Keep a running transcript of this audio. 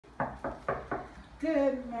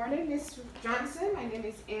Good morning, Ms. Johnson. My name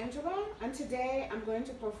is Angela, and today I'm going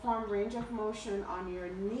to perform range of motion on your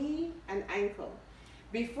knee and ankle.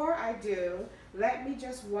 Before I do, let me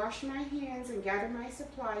just wash my hands and gather my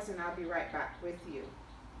supplies, and I'll be right back with you.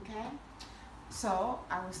 Okay? So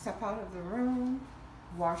I will step out of the room,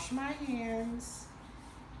 wash my hands,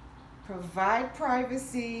 provide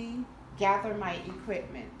privacy, gather my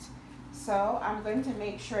equipment. So I'm going to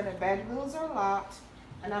make sure the bed wheels are locked,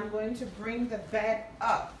 and I'm going to bring the bed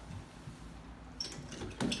up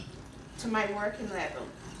to my working level.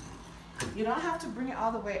 You don't have to bring it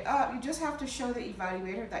all the way up. You just have to show the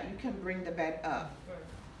evaluator that you can bring the bed up.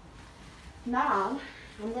 Now,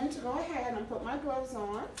 I'm going to go ahead and put my gloves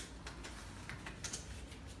on.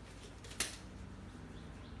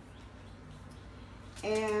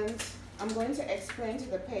 And I'm going to explain to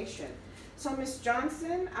the patient. So, Ms.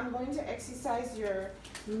 Johnson, I'm going to exercise your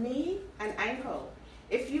knee and ankle.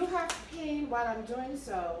 If you have pain while I'm doing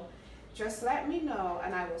so, just let me know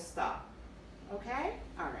and I will stop. Okay?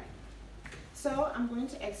 All right. So I'm going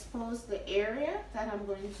to expose the area that I'm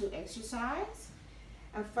going to exercise.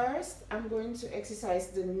 And first, I'm going to exercise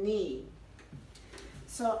the knee.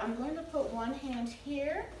 So I'm going to put one hand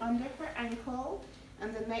here under her ankle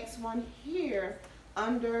and the next one here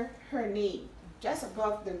under her knee, just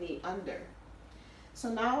above the knee, under. So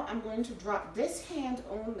now I'm going to drop this hand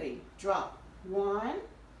only. Drop. 1,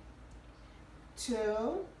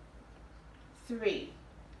 2, 3.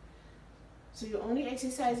 So you're only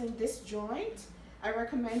exercising this joint. I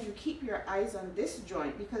recommend you keep your eyes on this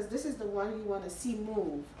joint because this is the one you want to see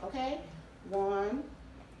move. Okay? 1,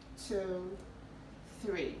 2,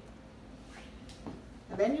 3.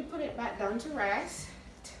 And then you put it back down to rest.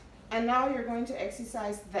 And now you're going to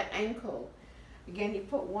exercise the ankle. Again, you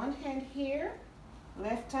put one hand here,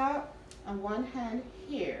 left up, and one hand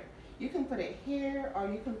here. You can put it here or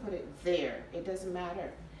you can put it there. It doesn't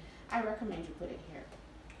matter. I recommend you put it here.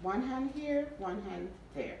 One hand here, one hand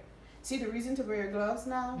there. See the reason to wear your gloves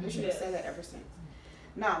now? We should have said that ever since.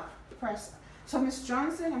 Now, press. So, Ms.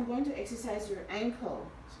 Johnson, I'm going to exercise your ankle.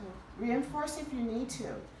 So, reinforce if you need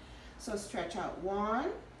to. So, stretch out. 1,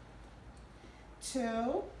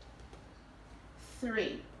 2,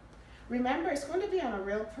 3. Remember, it's going to be on a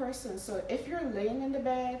real person. So, if you're laying in the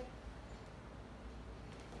bed,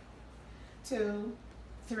 2,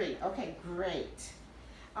 3. Okay, great.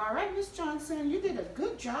 All right, Miss Johnson, you did a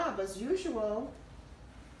good job as usual.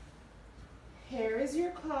 Here is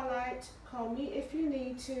your call out. Call me if you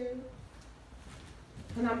need to.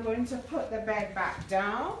 And I'm going to put the bed back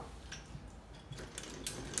down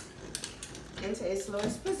into its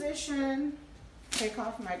lowest position. Take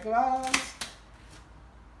off my gloves,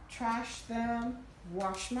 trash them,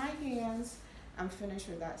 wash my hands. I'm finished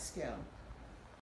with that skill.